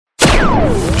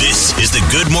is the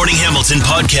Good Morning Hamilton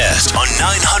podcast on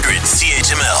 900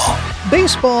 CHML.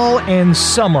 Baseball and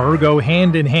summer go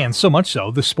hand in hand, so much so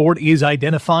the sport is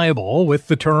identifiable with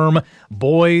the term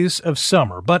Boys of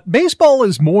Summer. But baseball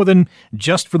is more than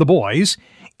just for the boys.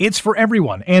 It's for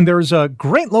everyone, and there's a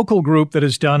great local group that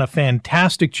has done a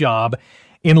fantastic job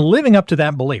in living up to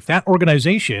that belief. That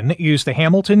organization is the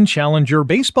Hamilton Challenger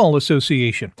Baseball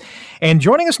Association. And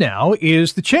joining us now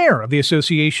is the chair of the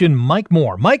association, Mike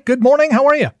Moore. Mike, good morning. How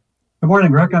are you? Good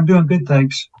morning, Rick. I'm doing good,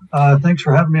 thanks. Thanks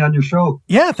for having me on your show.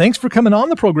 Yeah, thanks for coming on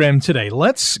the program today.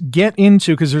 Let's get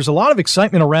into, because there's a lot of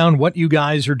excitement around what you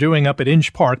guys are doing up at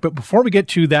Inch Park. But before we get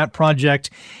to that project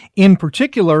in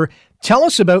particular, tell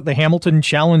us about the Hamilton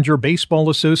Challenger Baseball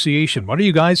Association. What are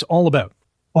you guys all about?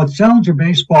 Well, Challenger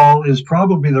Baseball is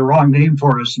probably the wrong name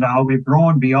for us now. We've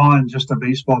grown beyond just a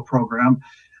baseball program.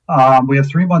 We have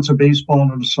 3 months of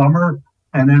baseball in the summer,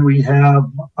 and then we have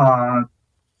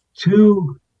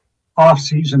 2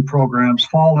 off-season programs,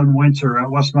 fall and winter, at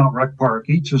Westmount Rec Park.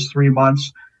 Each is 3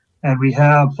 months, and we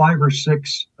have 5 or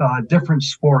 6 different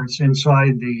sports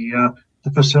inside the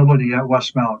facility at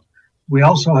Westmount. We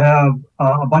also have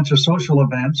a bunch of social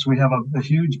events. We have a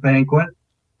huge banquet.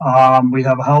 We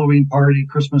have a Halloween party,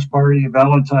 Christmas party, a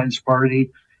Valentine's party.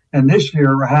 And this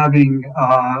year we're having,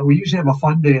 we usually have a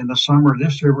fun day in the summer.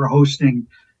 This year we're hosting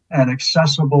an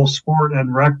accessible sport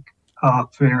and rec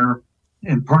fair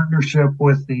in partnership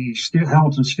with the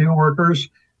Hamilton Steelworkers,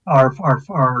 our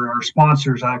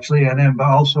sponsors actually, and then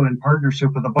also in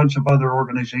partnership with a bunch of other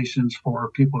organizations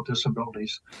for people with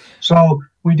disabilities. So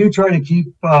we do try to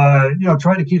keep,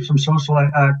 some social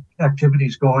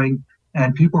activities going.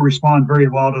 And people respond very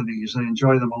well to these. They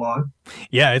enjoy them a lot.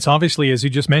 Yeah, it's obviously, as you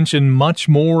just mentioned, much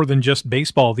more than just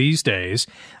baseball these days.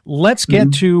 Let's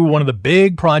get to one of the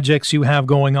big projects you have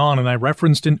going on, and I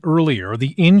referenced it earlier,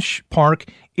 the Inch Park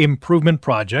Improvement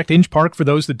Project. Inch Park, for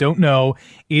those that don't know,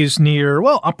 is near,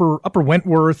 Upper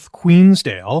Wentworth,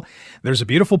 Queensdale. There's a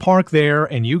beautiful park there,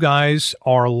 and you guys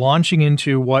are launching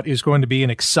into what is going to be an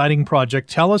exciting project.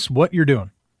 Tell us what you're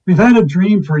doing. We've had a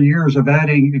dream for years of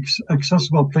adding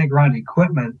accessible playground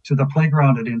equipment to the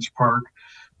playground at Inch Park,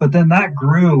 but then that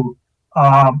grew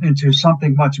into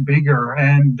something much bigger.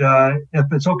 And if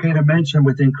it's okay to mention,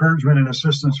 with the encouragement and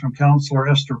assistance from Councillor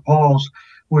Esther Pauls,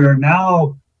 we are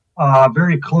now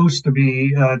very close to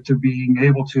being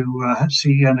able to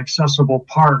see an accessible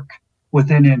park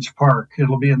within Inch Park.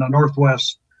 It'll be in the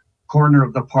northwest corner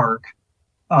of the park.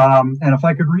 And if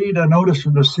I could read a notice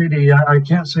from the city, I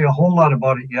can't say a whole lot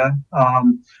about it yet.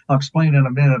 I'll explain in a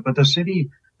minute, but the city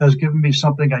has given me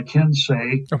something I can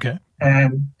say. Okay.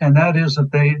 And that is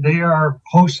that they are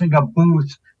hosting a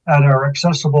booth at our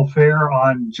accessible fair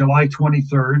on July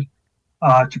 23rd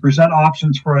to present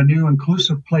options for a new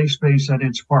inclusive play space at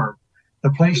Inch Park. The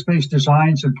play space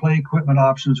designs and play equipment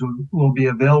options will be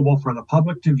available for the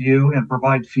public to view and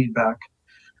provide feedback.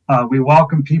 We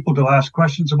welcome people to ask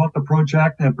questions about the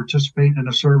project and participate in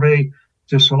a survey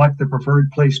to select the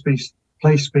preferred play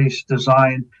space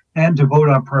design and to vote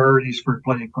on priorities for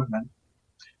play equipment.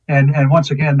 And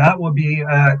once again, that will be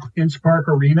at Inch Park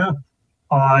Arena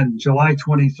on July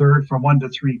 23rd from 1 to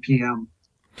 3 p.m.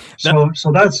 So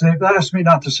that's it. That asked me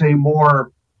not to say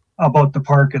more about the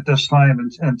park at this time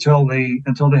until they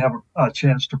have a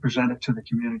chance to present it to the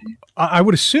community. I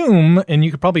would assume, and you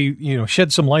could probably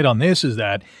shed some light on this, is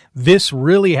that this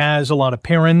really has a lot of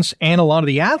parents and a lot of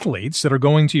the athletes that are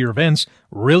going to your events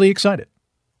really excited.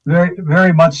 Very,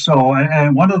 very much so.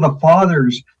 And one of the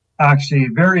fathers actually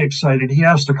very excited. He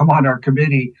has to come on our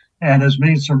committee and has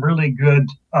made some really good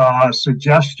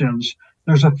suggestions.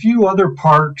 There's a few other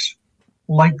parks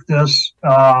like this.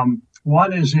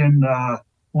 One is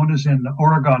in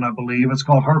Oregon, I believe. It's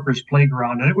called Harper's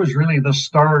Playground. And it was really the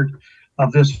start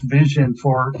of this vision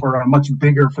for a much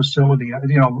bigger facility,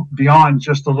 beyond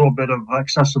just a little bit of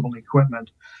accessible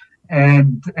equipment.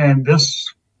 And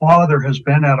this father has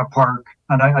been at a park,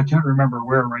 and I can't remember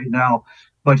where right now,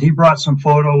 but he brought some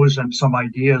photos and some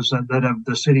ideas that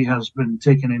the city has been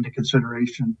taken into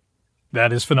consideration.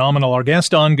 That is phenomenal. Our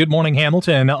guest on Good Morning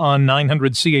Hamilton on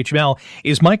 900 CHML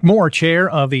is Mike Moore, chair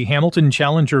of the Hamilton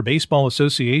Challenger Baseball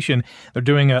Association. They're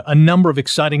doing a number of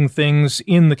exciting things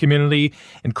in the community,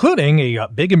 including a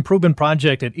big improvement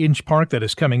project at Inch Park that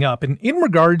is coming up. And in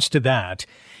regards to that,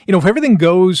 if everything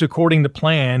goes according to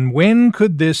plan, when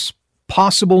could this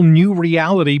possible new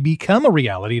reality become a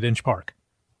reality at Inch Park?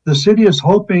 The city is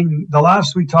hoping, the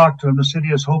last we talked to them, the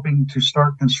city is hoping to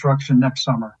start construction next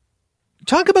summer.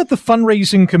 Talk about the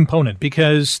fundraising component,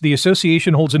 because the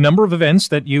association holds a number of events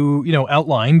that you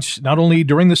outlined, not only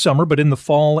during the summer, but in the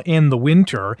fall and the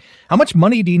winter. How much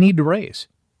money do you need to raise?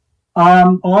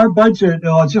 Our budget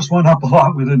it just went up a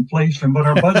lot with inflation, but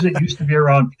our budget used to be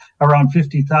around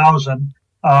 50,000.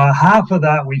 Half of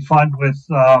that we fund with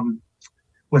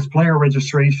player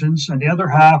registrations, and the other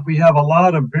half we have a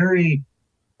lot of very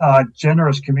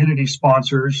generous community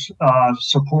sponsors,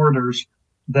 supporters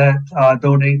that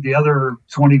donate the other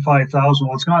 25,000.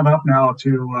 Well, it's gone up now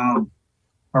to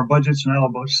our budget's now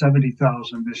about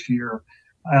 70,000 this year.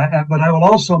 But I will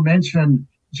also mention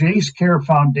Jay's Care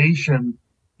Foundation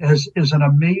is an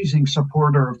amazing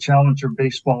supporter of Challenger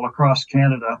baseball across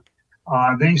Canada.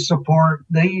 They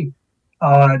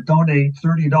donate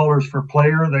 $30 per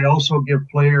player. They also give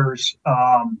players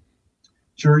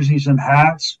jerseys and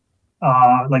hats,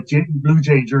 like Blue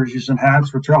Jay jerseys and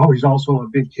hats, which are always also a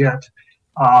big hit.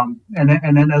 And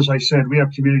then, as I said, we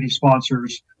have community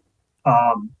sponsors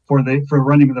for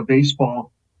running the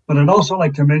baseball. But I'd also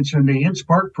like to mention the Inch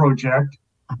Park project.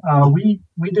 We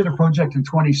did a project in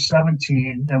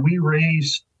 2017, and we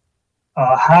raised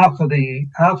half of the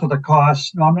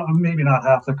cost. No, maybe not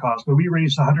half the cost, but we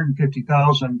raised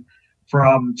 $150,000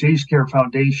 from Jay's Care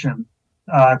Foundation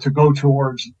to go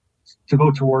towards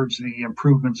the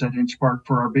improvements at Inch Park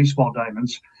for our baseball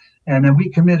diamonds. And then we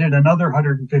committed another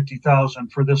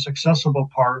 $150,000 for this accessible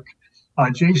park.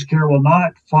 Jay's Care will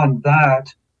not fund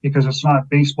that because it's not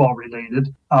baseball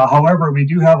related. However, we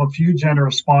do have a few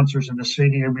generous sponsors in the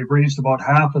city, and we've raised about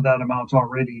half of that amount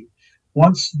already.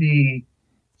 Once we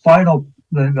have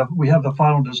the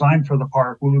final design for the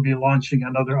park, we will be launching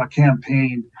a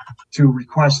campaign to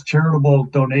request charitable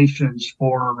donations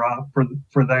for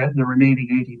the remaining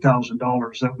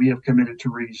 $80,000 that we have committed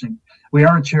to raising. We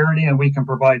are a charity, and we can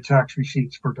provide tax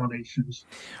receipts for donations.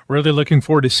 Really looking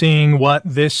forward to seeing what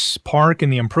this park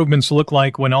and the improvements look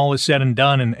like when all is said and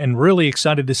done, and really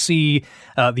excited to see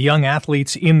the young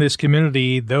athletes in this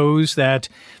community, those that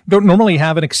don't normally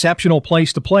have an exceptional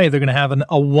place to play. They're going to have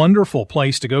a wonderful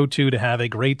place to go to have a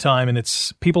great time, and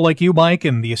it's people like you, Mike,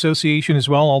 and the association as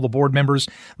well, all the board members,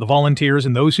 the volunteers,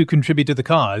 and those who contribute to the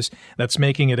cause that's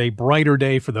making it a brighter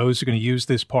day for those who are going to use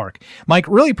this park. Mike,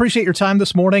 really appreciate your time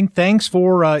this morning. Thanks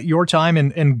for your time,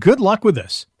 and good luck with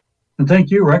this. And thank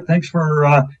you, Rick. Thanks for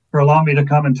allowing me to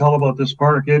come and tell about this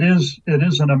park. It is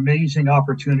an amazing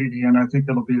opportunity, and I think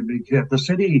it'll be a big hit. The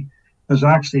city has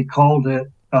actually called it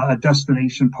a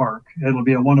destination park. It'll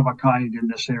be a one-of-a-kind in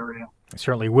this area. It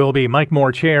certainly will be. Mike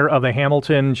Moore, chair of the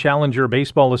Hamilton Challenger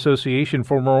Baseball Association.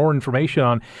 For more information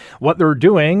on what they're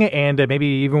doing and maybe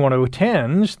even want to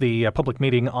attend the public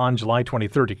meeting on July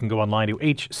 23rd, you can go online to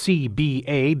hcba.on.ca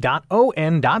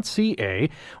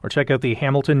or check out the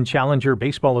Hamilton Challenger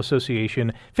Baseball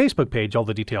Association Facebook page. All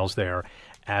the details there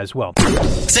as well.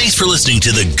 Thanks for listening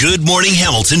to the Good Morning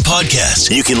Hamilton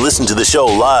podcast. You can listen to the show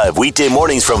live weekday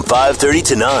mornings from 5:30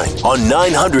 to 9 on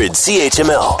 900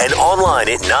 CHML and online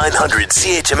at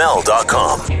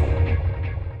 900CHML.com.